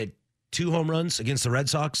 He hit 2 home runs against the Red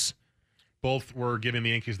Sox. Both were giving the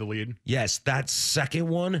Yankees the lead. Yes, that second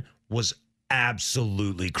one was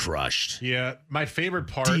absolutely crushed. Yeah, my favorite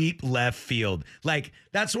part. Deep left field. Like,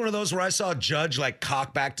 that's one of those where I saw Judge, like,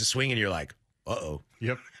 cock back to swing, and you're like, uh-oh.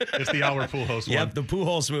 Yep, it's the Albert Pujols one. Yep, the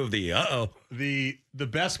Pujols move, the uh-oh. The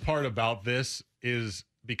best part about this is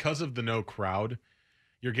because of the no crowd,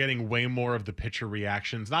 you're getting way more of the pitcher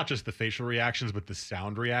reactions, not just the facial reactions, but the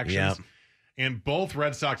sound reactions. Yep. And both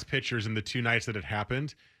Red Sox pitchers in the 2 nights that it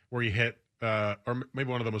happened, where he hit, or maybe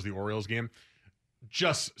one of them was the Orioles game,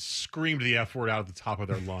 just screamed the F word out at the top of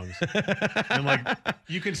their lungs. And like,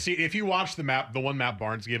 you can see, if you watch the one Matt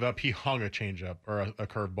Barnes gave up, he hung a changeup or a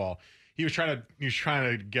curveball. He was trying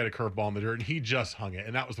to get a curveball in the dirt, and he just hung it.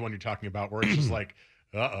 And that was the one you're talking about, where it's just like,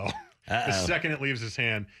 uh-oh. The second it leaves his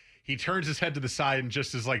hand, he turns his head to the side and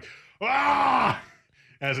just is like, ah,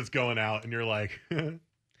 as it's going out. And you're like,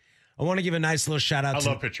 I want to give a nice little shout out I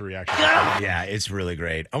love pitcher reactions. Yeah, it's really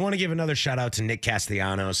great. I want to give another shout out to Nick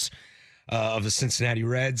Castellanos of the Cincinnati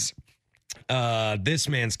Reds. This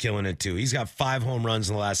man's killing it too. He's got 5 home runs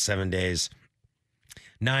in the last 7 days,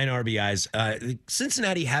 9 RBIs.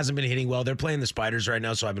 Cincinnati hasn't been hitting well. They're playing the Spiders right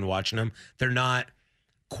now, so I've been watching them. They're not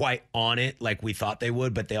quite on it like we thought they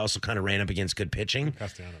would, but they also kind of ran up against good pitching.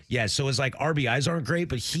 Castellanos. Yeah, so it's like RBIs aren't great,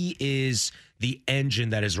 but he is the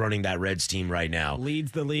engine that is running that Reds team right now.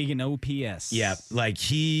 Leads the league in OPS. Yeah, like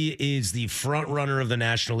he is the front runner of the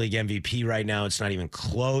National League MVP right now. It's not even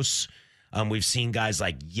close. We've seen guys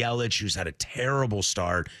like Yelich, who's had a terrible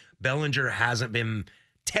start. Bellinger hasn't been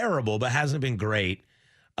terrible, but hasn't been great.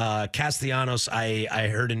 Castellanos, I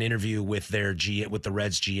heard an interview with the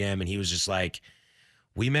Reds GM, and he was just like,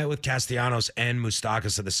 we met with Castellanos and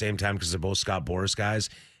Moustakas at the same time because they're both Scott Boras guys.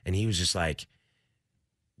 And he was just like,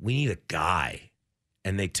 we need a guy.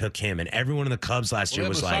 And they took him. And everyone in the Cubs last year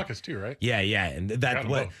was like, Moustakas too, right? Yeah. And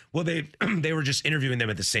they were just interviewing them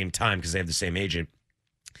at the same time because they have the same agent.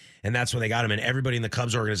 And that's when they got him. And everybody in the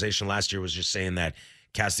Cubs organization last year was just saying that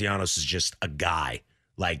Castellanos is just a guy.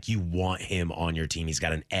 Like, you want him on your team. He's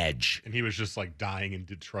got an edge. And he was just like dying in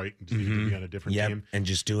Detroit and just needed to be on a different team. And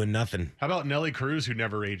just doing nothing. How about Nelly Cruz, who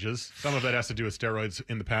never ages? Some of that has to do with steroids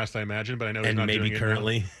in the past, I imagine, but I know he's not maybe doing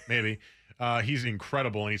currently. it now. Maybe. He's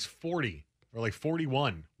incredible, and he's 40 or like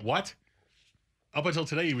 41. What? Up until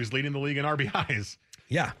today, he was leading the league in RBIs.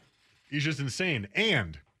 Yeah. He's just insane.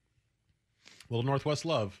 And little Northwest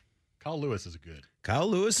love, Kyle Lewis is good. Kyle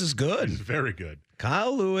Lewis is good. He's very good.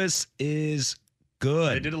 Kyle Lewis is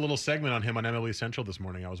good. They did a little segment on him on MLB Central this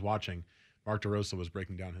morning. I was watching. Mark DeRosa was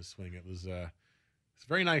breaking down his swing. It was It's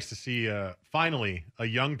very nice to see finally a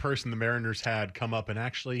young person the Mariners had come up and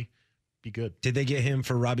actually be good. Did they get him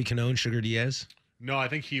for Robbie Cano and Sugar Diaz? No, I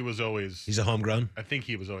think he was always. He's a homegrown? I think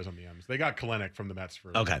he was always on the M's. They got Kalenic from the Mets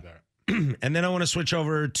for okay. that. And then I want to switch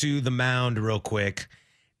over to the mound real quick.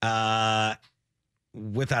 Without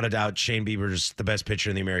a doubt, Shane Bieber's the best pitcher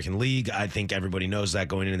in the American League. I think everybody knows that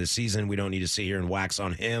going into the season. We don't need to sit here and wax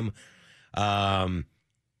on him.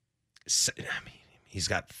 He's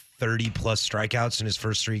got 30-plus strikeouts in his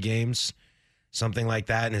first 3 games, something like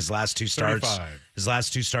that. In his last 2 starts. 35. His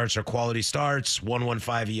last 2 starts are quality starts,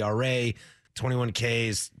 1.15 ERA, 21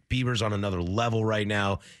 Ks. Bieber's on another level right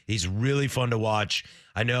now. He's really fun to watch.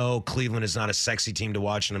 I know Cleveland is not a sexy team to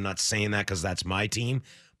watch, and I'm not saying that because that's my team.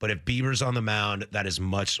 But if Bieber's on the mound, that is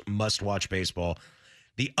must-watch baseball.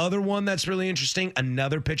 The other one that's really interesting,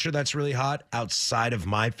 another pitcher that's really hot outside of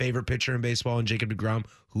my favorite pitcher in baseball, and Jacob deGrom,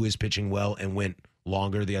 who is pitching well and went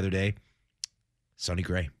longer the other day, Sonny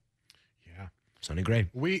Gray. Yeah, Sonny Gray.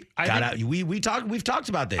 We've talked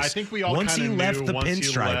about this. I think we all once he left the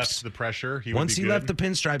pinstripes, the pressure. Once he left the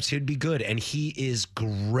pinstripes, he'd be good, and he is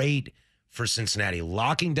great for Cincinnati,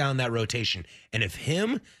 locking down that rotation. And if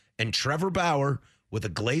him and Trevor Bauer with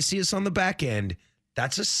Iglesias on the back end,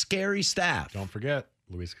 that's a scary staff. Don't forget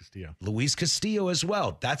Luis Castillo. Luis Castillo as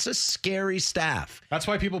well. That's a scary staff. That's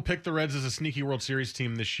why people picked the Reds as a sneaky World Series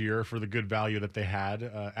team this year for the good value that they had.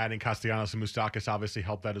 Adding Castellanos and Moustakas obviously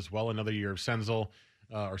helped that as well. Another year of Senzel,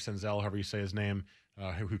 or Senzel, however you say his name,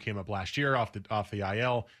 who came up last year off the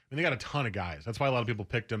IL. And they got a ton of guys. That's why a lot of people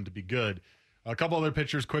picked him to be good. A couple other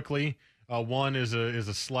pitchers quickly. One is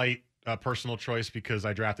a slight personal choice because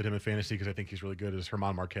I drafted him in fantasy because I think he's really good. Is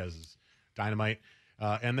German Marquez is dynamite.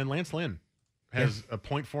 And then Lance Lynn has a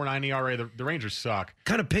 .49 ERA. The Rangers suck.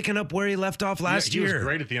 Kind of picking up where he left off last year. He was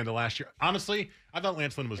great at the end of last year. Honestly, I thought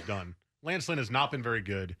Lance Lynn was done. Lance Lynn has not been very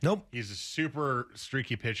good. Nope. He's a super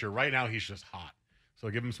streaky pitcher. Right now, he's just hot. So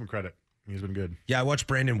give him some credit. He's been good. Yeah, I watched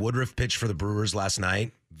Brandon Woodruff pitch for the Brewers last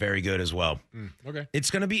night. Very good as well. Okay. It's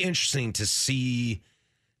going to be interesting to see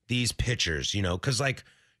these pitchers, because like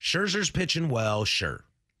Scherzer's pitching well, sure.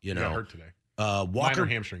 Got hurt today. Walker Minor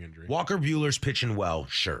hamstring injury. Walker Buehler's pitching well,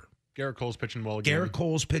 sure. Garrett Cole's pitching well again. Garrett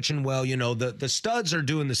Cole's pitching well. The studs are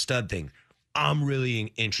doing the stud thing. I'm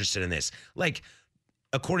really interested in this. Like,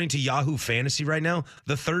 according to Yahoo Fantasy right now,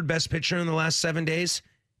 the 3rd best pitcher in the last 7 days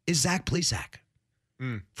is Zach Plesac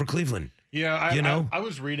for Cleveland. Yeah, I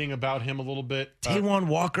was reading about him a little bit. Taijuan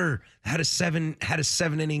Walker had a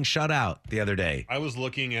 7-inning shutout the other day. I was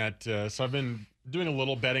looking at so I've been doing a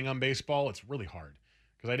little betting on baseball. It's really hard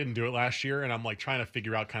because I didn't do it last year, and I'm like trying to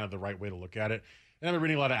figure out kind of the right way to look at it. And I've been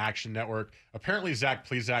reading a lot of Action Network. Apparently, Zach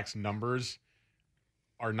Plesac's numbers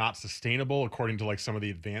are not sustainable according to like some of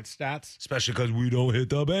the advanced stats. Especially because we don't hit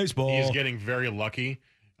the baseball. He's getting very lucky.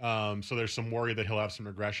 So there's some worry that he'll have some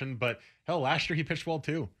regression. But hell, last year he pitched well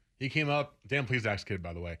too. He came up, Dan Plesac's kid,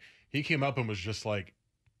 by the way. He came up and was just like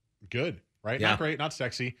good, right? Yeah. Not great, not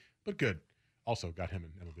sexy, but good. Also got him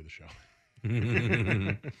in MLB The Show.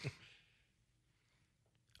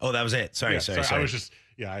 Oh, that was it. Sorry. I was just,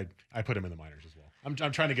 I put him in the minors as well. I'm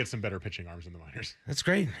trying to get some better pitching arms in the minors. That's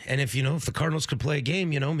great. And if the Cardinals could play a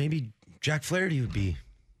game, maybe Jack Flaherty would be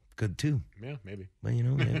good too. Yeah, maybe. But he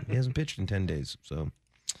hasn't pitched in 10 days. So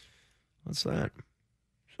what's that?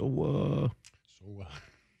 So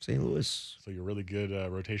St. Louis. So your really good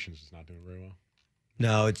rotation's just not doing very well.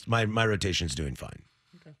 No, it's my rotation's doing fine.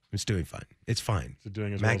 Okay. It's doing fine. It's fine. Is it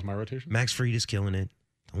doing as well as my rotation? Max Fried is killing it.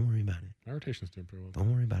 Don't worry about it. My rotation's doing pretty well.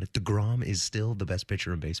 Don't worry about it. DeGrom is still the best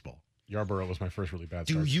pitcher in baseball. Yarborough was my first really bad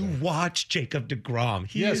Do start you today. watch Jacob deGrom?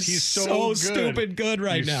 He's so stupid good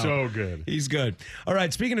right now. He's so good. He's good. All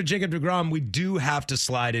right, speaking of Jacob deGrom, we do have to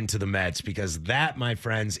slide into the Mets because that, my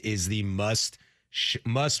friends, is the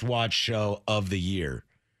must-watch show of the year.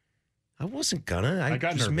 I wasn't gonna. I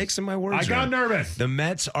got just nervous. Mixing my words. I got nervous. The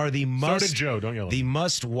Mets are the must. So did Joe. Don't yell at me. The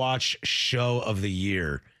must-watch show of the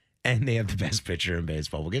year, and they have the best pitcher in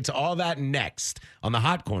baseball. We'll get to all that next on the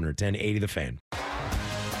Hot Corner, 1080 The Fan.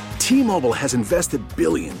 T-Mobile has invested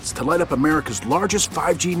billions to light up America's largest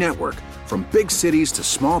 5G network, from big cities to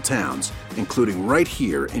small towns, including right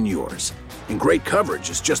here in yours. And great coverage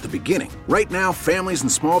is just the beginning. Right now, families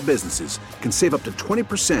and small businesses can save up to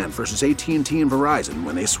 20% versus AT&T and Verizon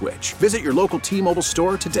when they switch. Visit your local T-Mobile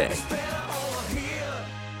store today.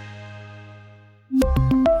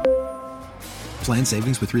 Plan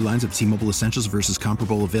savings with 3 lines of T-Mobile Essentials versus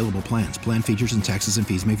comparable available plans. Plan features and taxes and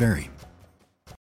fees may vary.